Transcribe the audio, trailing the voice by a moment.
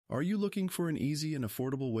Are you looking for an easy and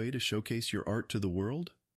affordable way to showcase your art to the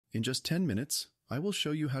world? In just 10 minutes, I will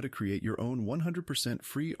show you how to create your own 100%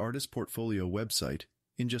 free artist portfolio website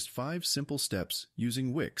in just 5 simple steps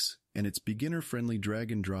using Wix and its beginner-friendly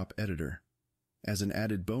drag-and-drop editor. As an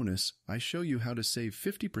added bonus, I show you how to save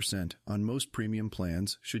 50% on most premium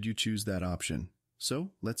plans should you choose that option.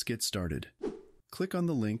 So, let's get started. Click on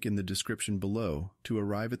the link in the description below to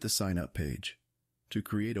arrive at the sign-up page. To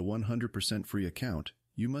create a 100% free account,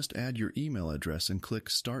 you must add your email address and click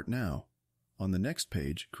Start Now. On the next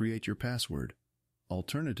page, create your password.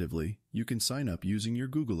 Alternatively, you can sign up using your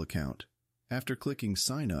Google account. After clicking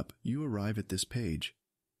Sign Up, you arrive at this page.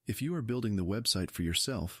 If you are building the website for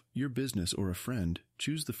yourself, your business, or a friend,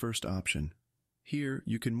 choose the first option. Here,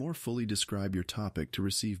 you can more fully describe your topic to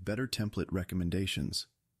receive better template recommendations.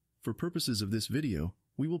 For purposes of this video,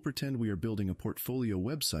 we will pretend we are building a portfolio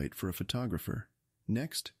website for a photographer.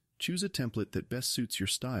 Next, choose a template that best suits your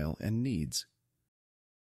style and needs.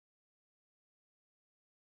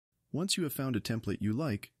 Once you have found a template you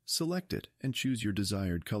like, select it and choose your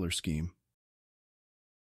desired color scheme.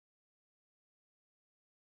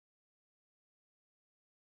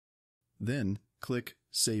 Then, click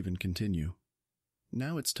Save and Continue.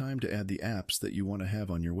 Now it's time to add the apps that you want to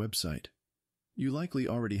have on your website. You likely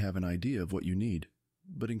already have an idea of what you need,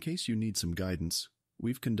 but in case you need some guidance,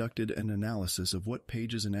 we've conducted an analysis of what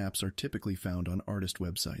pages and apps are typically found on artist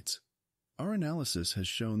websites. Our analysis has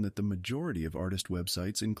shown that the majority of artist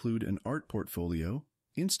websites include an art portfolio,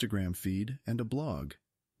 Instagram feed, and a blog.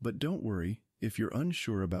 But don't worry, if you're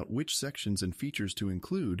unsure about which sections and features to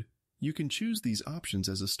include, you can choose these options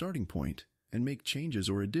as a starting point and make changes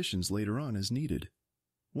or additions later on as needed.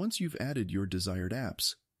 Once you've added your desired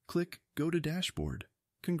apps, click Go to Dashboard.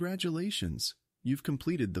 Congratulations! You've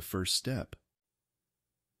completed the first step.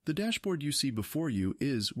 The dashboard you see before you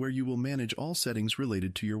is where you will manage all settings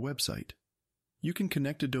related to your website. You can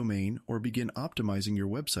connect a domain or begin optimizing your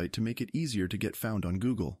website to make it easier to get found on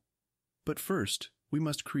Google. But first, we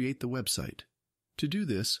must create the website. To do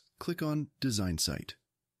this, click on Design Site.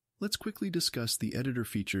 Let's quickly discuss the editor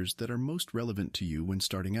features that are most relevant to you when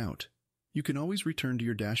starting out. You can always return to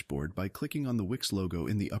your dashboard by clicking on the Wix logo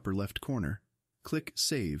in the upper left corner. Click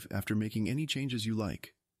Save after making any changes you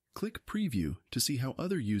like. Click Preview to see how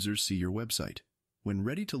other users see your website. When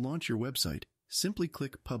ready to launch your website, simply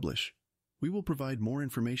click Publish. We will provide more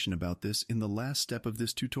information about this in the last step of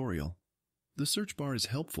this tutorial. The search bar is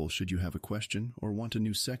helpful should you have a question or want a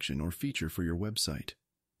new section or feature for your website.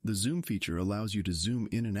 The Zoom feature allows you to zoom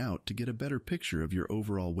in and out to get a better picture of your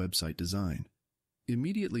overall website design.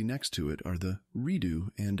 Immediately next to it are the Redo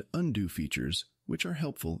and Undo features, which are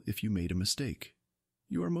helpful if you made a mistake.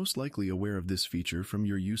 You are most likely aware of this feature from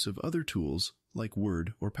your use of other tools like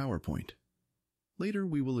Word or PowerPoint. Later,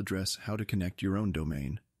 we will address how to connect your own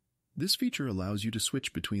domain. This feature allows you to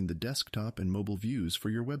switch between the desktop and mobile views for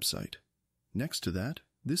your website. Next to that,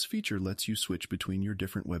 this feature lets you switch between your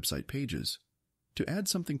different website pages. To add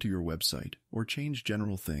something to your website or change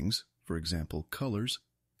general things, for example, colors,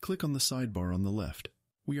 click on the sidebar on the left.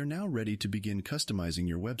 We are now ready to begin customizing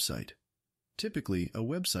your website. Typically, a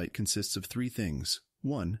website consists of 3 things.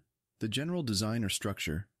 1. The general design or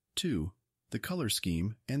structure. 2. The color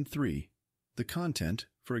scheme. And 3. The content,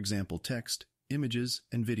 for example, text, images,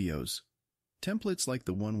 and videos. Templates like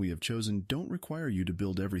the one we have chosen don't require you to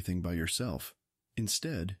build everything by yourself.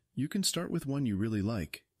 Instead, you can start with one you really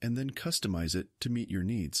like and then customize it to meet your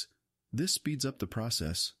needs. This speeds up the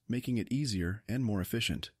process, making it easier and more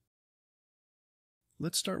efficient.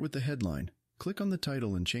 Let's start with the headline. Click on the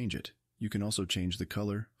title and change it. You can also change the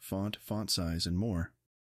color, font size, and more.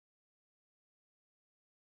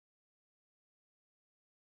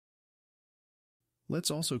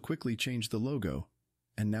 Let's also quickly change the logo,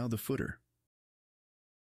 and now the footer.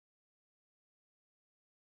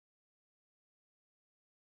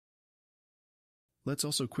 Let's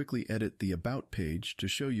also quickly edit the About page to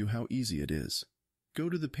show you how easy it is. Go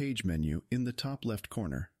to the Page menu in the top left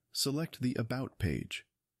corner. Select the About page.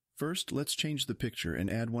 First, let's change the picture and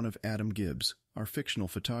add one of Adam Gibbs, our fictional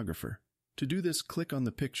photographer. To do this, click on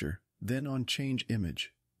the picture, then on Change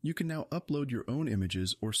Image. You can now upload your own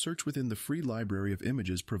images or search within the free library of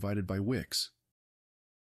images provided by Wix.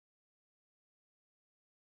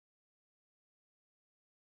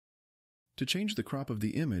 To change the crop of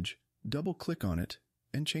the image, double-click on it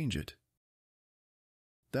and change it.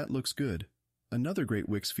 That looks good. Another great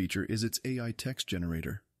Wix feature is its AI text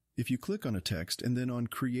generator. If you click on a text and then on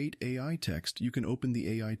Create AI Text, you can open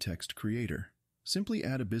the AI Text Creator. Simply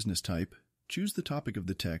add a business type, choose the topic of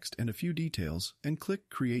the text and a few details, and click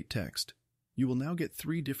Create Text. You will now get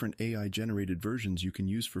 3 different AI-generated versions you can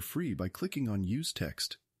use for free by clicking on Use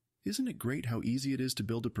Text. Isn't it great how easy it is to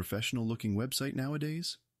build a professional-looking website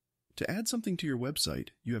nowadays? To add something to your website,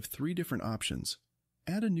 you have 3 different options.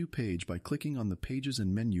 Add a new page by clicking on the Pages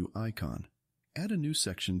and Menu icon. Add a new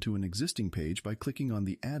section to an existing page by clicking on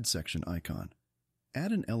the Add Section icon.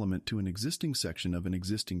 Add an element to an existing section of an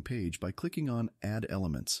existing page by clicking on Add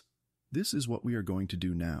Elements. This is what we are going to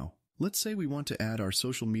do now. Let's say we want to add our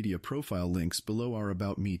social media profile links below our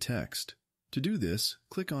About Me text. To do this,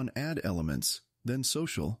 click on Add Elements, then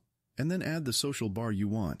Social, and then add the social bar you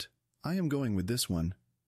want. I am going with this one.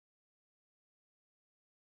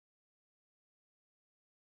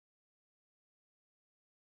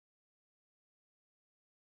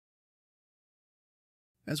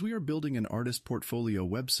 As we are building an artist portfolio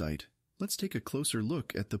website, let's take a closer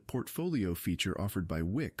look at the portfolio feature offered by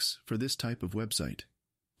Wix for this type of website.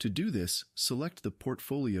 To do this, select the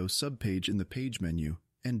Portfolio subpage in the page menu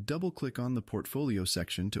and double-click on the Portfolio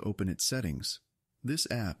section to open its settings. This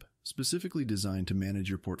app, specifically designed to manage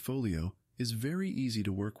your portfolio, is very easy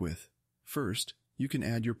to work with. First, you can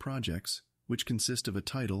add your projects, which consist of a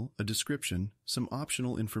title, a description, some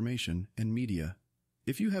optional information, and media.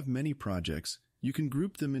 If you have many projects, you can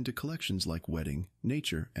group them into collections like wedding,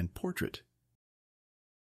 nature, and portrait.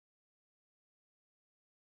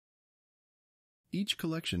 Each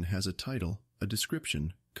collection has a title, a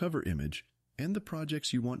description, cover image, and the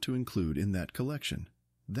projects you want to include in that collection.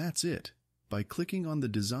 That's it. By clicking on the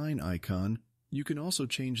design icon, you can also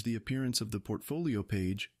change the appearance of the portfolio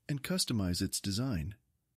page and customize its design.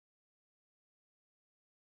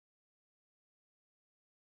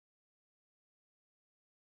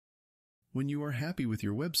 When you are happy with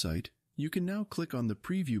your website, you can now click on the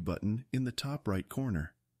Preview button in the top right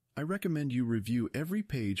corner. I recommend you review every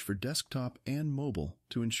page for desktop and mobile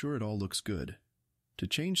to ensure it all looks good. To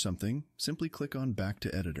change something, simply click on Back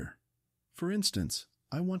to Editor. For instance,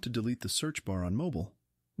 I want to delete the search bar on mobile.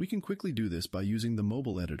 We can quickly do this by using the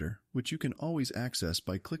mobile editor, which you can always access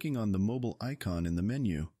by clicking on the mobile icon in the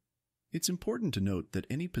menu. It's important to note that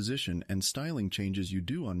any position and styling changes you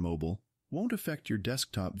do on mobile won't affect your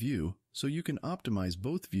desktop view, so you can optimize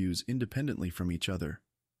both views independently from each other.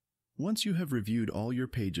 Once you have reviewed all your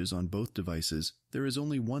pages on both devices, there is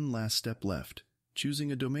only one last step left: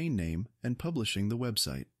 choosing a domain name and publishing the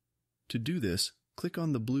website. To do this, click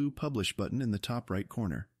on the blue Publish button in the top right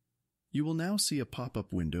corner. You will now see a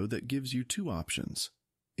pop-up window that gives you 2 options.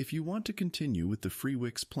 If you want to continue with the free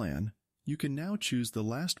Wix plan, you can now choose the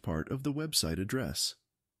last part of the website address.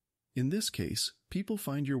 In this case, people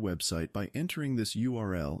find your website by entering this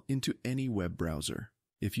URL into any web browser.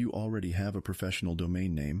 If you already have a professional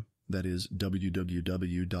domain name, that is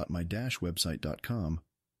www.my-website.com,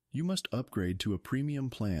 you must upgrade to a premium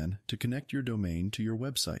plan to connect your domain to your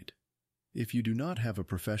website. If you do not have a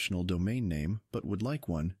professional domain name but would like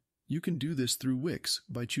one, you can do this through Wix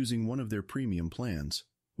by choosing one of their premium plans,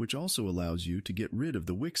 which also allows you to get rid of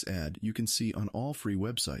the Wix ad you can see on all free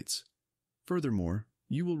websites. Furthermore,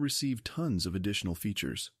 you will receive tons of additional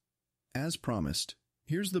features. As promised,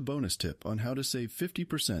 here's the bonus tip on how to save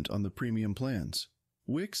 50% on the premium plans.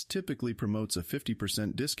 Wix typically promotes a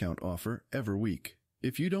 50% discount offer every week.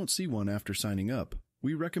 If you don't see one after signing up,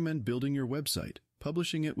 we recommend building your website,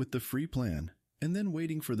 publishing it with the free plan, and then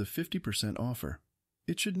waiting for the 50% offer.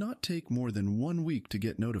 It should not take more than 1 week to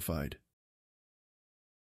get notified.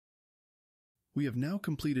 We have now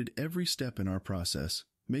completed every step in our process,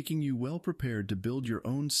 making you well prepared to build your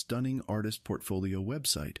own stunning artist portfolio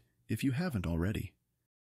website if you haven't already.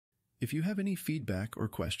 If you have any feedback or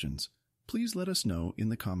questions, please let us know in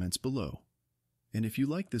the comments below. And if you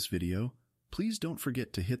like this video, please don't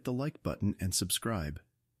forget to hit the like button and subscribe.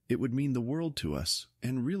 It would mean the world to us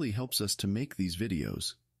and really helps us to make these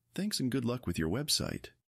videos. Thanks and good luck with your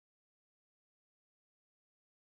website.